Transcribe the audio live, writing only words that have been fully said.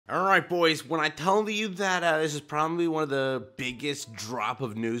Alright boys, when I tell you that this is probably one of the biggest drop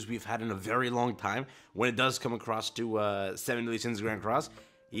of news we've had in a very long time, when it does come across to 7 Deadly Sins Grand Cross,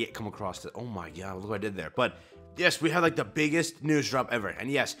 yeah, come across to, oh my god, look what I did there, but yes, we had like the biggest news drop ever, and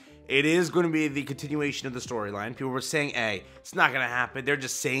yes, it is going to be the continuation of the storyline. People were saying, hey, it's not going to happen, they're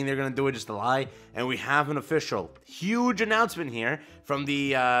just saying they're going to do it just to lie, and we have an official, huge announcement here from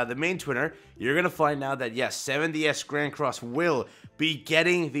the main Twitter. You're going to find out that yes, 7DS Grand Cross will be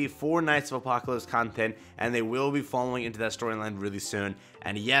getting the 4 Knights of Apocalypse content, and they will be following into that storyline really soon.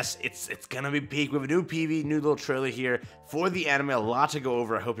 And yes, it's gonna be peak. We have a new PV, new little trailer here for the anime, a lot to go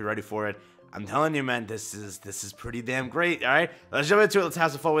over. I hope you're ready for it. I'm telling you, man, this is pretty damn great. All right, let's jump into it. Let's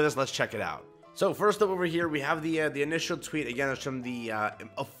have some fun with this. Let's check it out. So first up over here, we have the initial tweet. Again, it's from the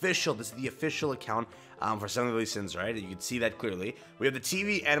official. This is the official account for 7 Deadly Sins, right? You can see that clearly. We have the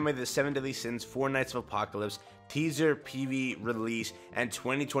TV anime, the 7 Deadly Sins, 4 Knights of Apocalypse, teaser, PV release, and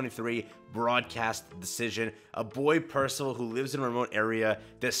 2023 broadcast decision. A boy, Percival, who lives in a remote area,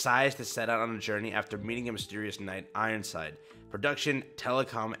 decides to set out on a journey after meeting a mysterious knight, Ironside. Production,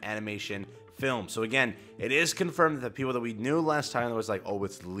 telecom, animation, film. So again, it is confirmed that the people that we knew last time that was like, oh,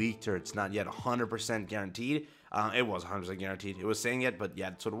 it's leaked or it's not yet 100% guaranteed. It was 100% guaranteed. It was saying it, but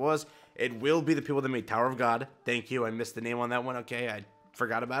yeah, that's what it was. It will be the people that made Tower of God. Thank you. I missed the name on that one. Okay, I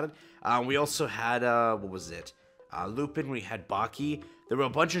forgot about it. We also had, what was it? Lupin, we had Baki. There were a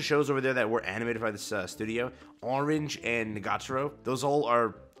bunch of shows over there that were animated by this studio. Orange and Nagatoro. Those all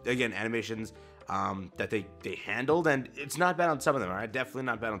are, again, animations that they handled, and it's not bad on some of them, all right? Definitely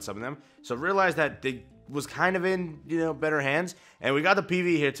not bad on some of them. So realize that they was kind of in, better hands, and we got the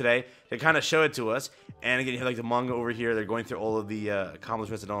PV here today to kind of show it to us. And again, you have like the manga over here. They're going through all of the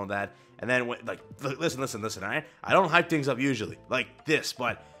accomplishments and all of that. And then, like, listen, all right? I don't hype things up usually like this,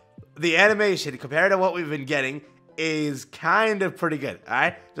 but the animation compared to what we've been getting is kind of pretty good, all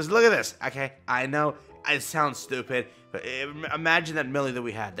right? Just look at this, okay? I know it sounds stupid, but imagine that Millie that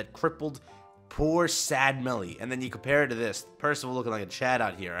we had, that crippled, poor, sad Millie, and then you compare it to this, Percival looking like a Chad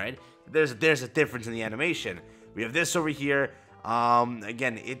out here, right? There's a difference in the animation. We have this over here.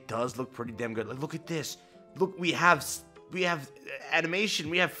 Again, it does look pretty damn good. Like, look at this. Look, we have animation.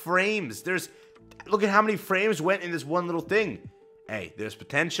 We have frames. Look at how many frames went in this one little thing. Hey, there's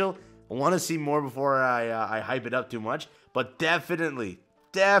potential. I want to see more before I hype it up too much, but definitely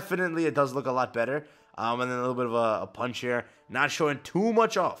it does look a lot better. And then a little bit of a punch here, not showing too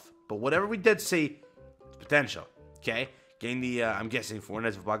much off, but whatever we did see, it's potential. Okay, getting the I'm guessing 4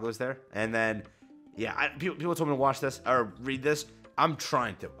 Knights of Apocalypse there, and then yeah, people told me to watch this or read this. I'm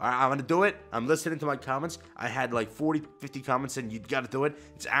trying to. I'm gonna do it. I'm listening to my comments. I had like 40-50 comments saying you gotta do it.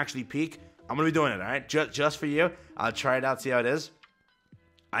 It's actually peak. I'm gonna be doing it. All right, just for you. I'll try it out, see how it is.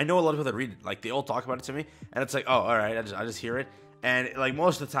 I know a lot of people that read it, like, they all talk about it to me, and it's like, oh, all right, I just hear it, and, like,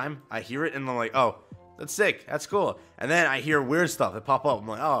 most of the time, I hear it, and I'm like, oh, that's sick, that's cool, and then I hear weird stuff that pop up, I'm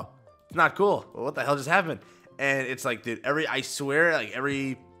like, oh, it's not cool, well, what the hell just happened, and it's like, dude, I swear, like,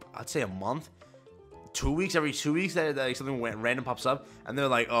 I'd say a month, 2 weeks, every 2 weeks, that like, something random pops up, and they're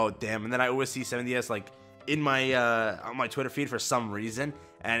like, oh, damn, and then I always see 7DS, like, in my, on my Twitter feed for some reason,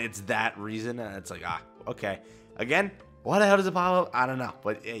 and it's that reason, and it's like, okay, again, what the hell does it pop up? I don't know,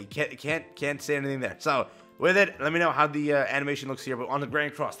 but you can't say anything there. So with it, let me know how the animation looks here. But on the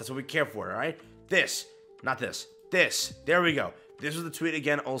Grand Cross, that's what we care for, all right? This, not this. This. There we go. This was the tweet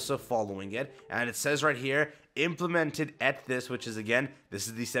again, also following it, and it says right here, implemented at this, which is again, this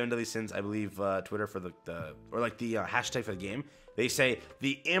is the 7 Deadly Sins, I believe, Twitter for the hashtag for the game. They say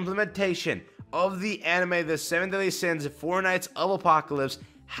the implementation of the anime, the 7 Deadly Sins, 4 Knights of Apocalypse,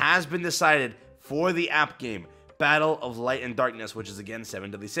 has been decided for the app game. Battle of Light and Darkness, which is again 7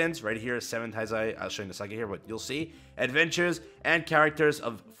 Deadly Sins. Right here, 7 Taizai, I'll show you in a second here, but you'll see. Adventures and characters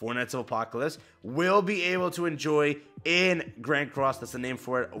of 4 Knights of Apocalypse will be able to enjoy in Grand Cross. That's the name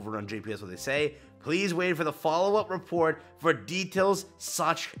for it over on JPS, what they say. Please wait for the follow-up report for details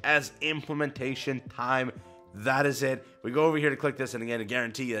such as implementation time. That is it. We go over here to click this, and again, I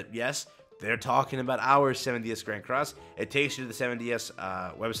guarantee that, yes, they're talking about our 7DS Grand Cross. It takes you to the 7DS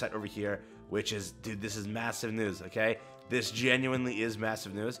website over here, which is, dude, this is massive news, okay? This genuinely is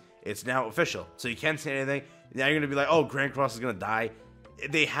massive news. It's now official, so you can't say anything. Now you're gonna be like, oh, Grand Cross is gonna die.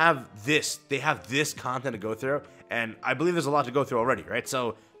 They have this content to go through, and I believe there's a lot to go through already, right?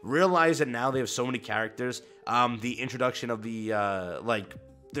 So realize that now they have so many characters. The introduction of the,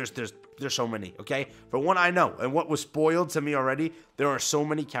 there's so many, okay? For one, I know, and what was spoiled to me already, there are so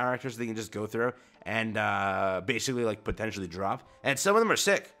many characters they can just go through and basically, like, potentially drop. And some of them are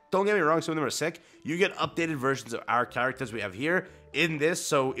sick. Don't get me wrong, some of them are sick. You get updated versions of our characters we have here in this.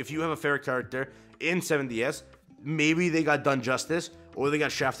 So if you have a favorite character in 7DS, maybe they got done justice, or they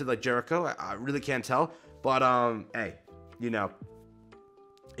got shafted like Jericho. I really can't tell. But hey, you know,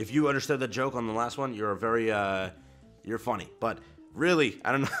 if you understood the joke on the last one, you're a very you're funny. But really,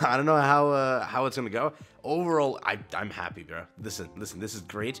 I don't know how it's gonna go. Overall, I'm happy, bro. Listen, this is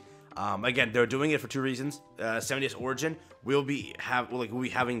great. Again, they're doing it for 2 reasons. 70th Origin we'll be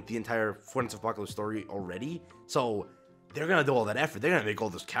having the entire Fortnite Apocalypse story already, so they're gonna do all that effort. They're gonna make all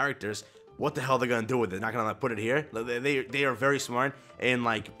those characters. What the hell they're gonna do with it? They're not gonna put it here. They are very smart in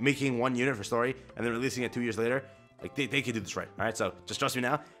like making 1 unit for story and then releasing it 2 years later. Like they can do this right. All right, so just trust me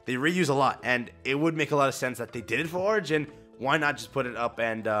now. They reuse a lot, and it would make a lot of sense that they did it for Origin. Why not just put it up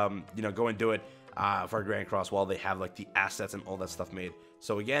and you know, go and do it for Grand Cross while they have like the assets and all that stuff made.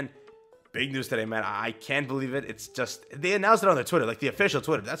 So again, big news today, man. I can't believe it. It's just, they announced it on their Twitter, like the official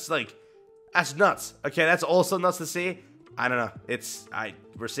Twitter. That's nuts. Okay, that's also nuts to see. I don't know.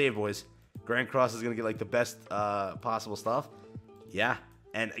 We're saved, boys. Grand Cross is gonna get like the best possible stuff. Yeah.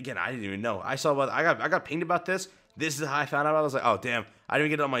 And again, I didn't even know. I got pinged about this. This is how I found out. I was like, oh damn, I didn't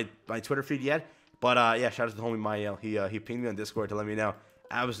even get it on my Twitter feed yet. But yeah, shout out to the homie Mael. He pinged me on Discord to let me know.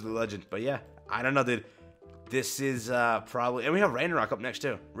 Absolute legend. But yeah, I don't know, dude. This is probably, and we have Ragnarok up next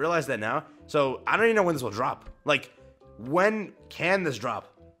too. Realize that now. So I don't even know when this will drop. Like, when can this drop?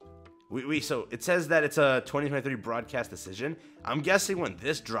 So it says that it's a 2023 broadcast decision. I'm guessing when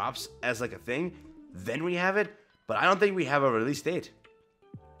this drops as like a thing, then we have it. But I don't think we have a release date.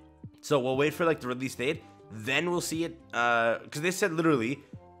 So we'll wait for like the release date, then we'll see it. Because they said literally,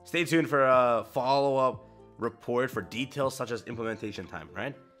 stay tuned for a follow-up report for details such as implementation time,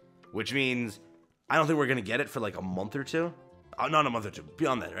 right? Which means I don't think we're gonna get it for like a month or two. Not a month or two.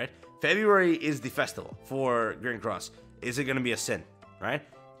 Beyond that, right? February is the festival for Grand Cross. Is it gonna be a sin, right?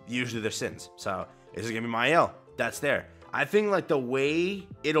 Usually they're sins. So is it gonna be Mael? That's there. I think like the way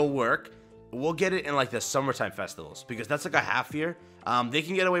it'll work, we'll get it in like the summertime festivals because that's like a half year. They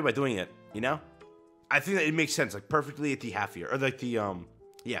can get away by doing it, you know? I think that it makes sense, like perfectly at the half year or like the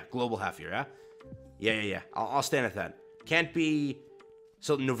yeah, global half year. Yeah. I'll stand at that. Can't be.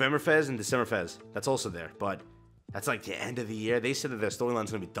 So November Fez and December Fez, that's also there, but that's like the end of the year. They said that their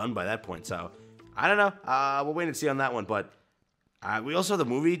storyline's gonna be done by that point, so I don't know. We'll wait and see on that one, but we also have the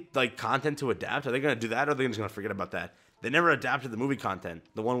movie like content to adapt. Are they gonna do that, or are they just gonna forget about that? They never adapted the movie content,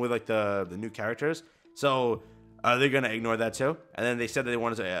 the one with like the new characters. So are they gonna ignore that too? And then they said that they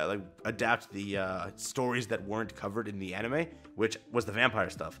wanted to like adapt the stories that weren't covered in the anime, which was the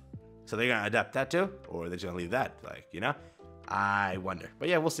vampire stuff. So they're gonna adapt that too, or they're just gonna leave that, like, you know? I wonder. But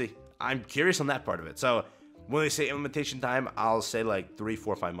yeah, we'll see. I'm curious on that part of it. So when they say implementation time, I'll say like 3,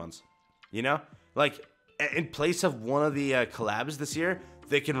 4, 5 months. You know? Like, in place of one of the collabs this year,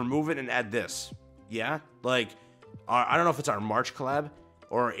 they can remove it and add this. Yeah? Like, I don't know if it's our March collab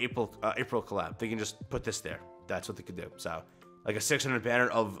or April collab. They can just put this there. That's what they could do. So, like a 600 banner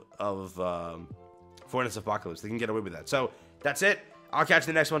of Fortnite Apocalypse. They can get away with that. So, that's it. I'll catch you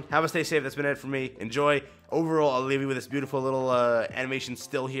in the next one. Have a stay safe. That's been it for me. Enjoy. Overall, I'll leave you with this beautiful little animation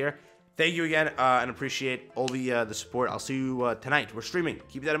still here. Thank you again, and appreciate all the support. I'll see you tonight. We're streaming.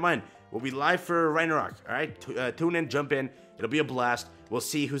 Keep that in mind. We'll be live for Ragnarok. All right? Tune in. Jump in. It'll be a blast. We'll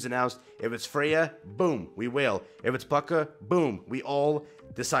see who's announced. If it's Freya, boom, we wail. If it's Pucka, boom, we all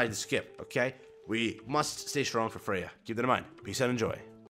decide to skip, okay? We must stay strong for Freya. Keep that in mind. Peace out and enjoy.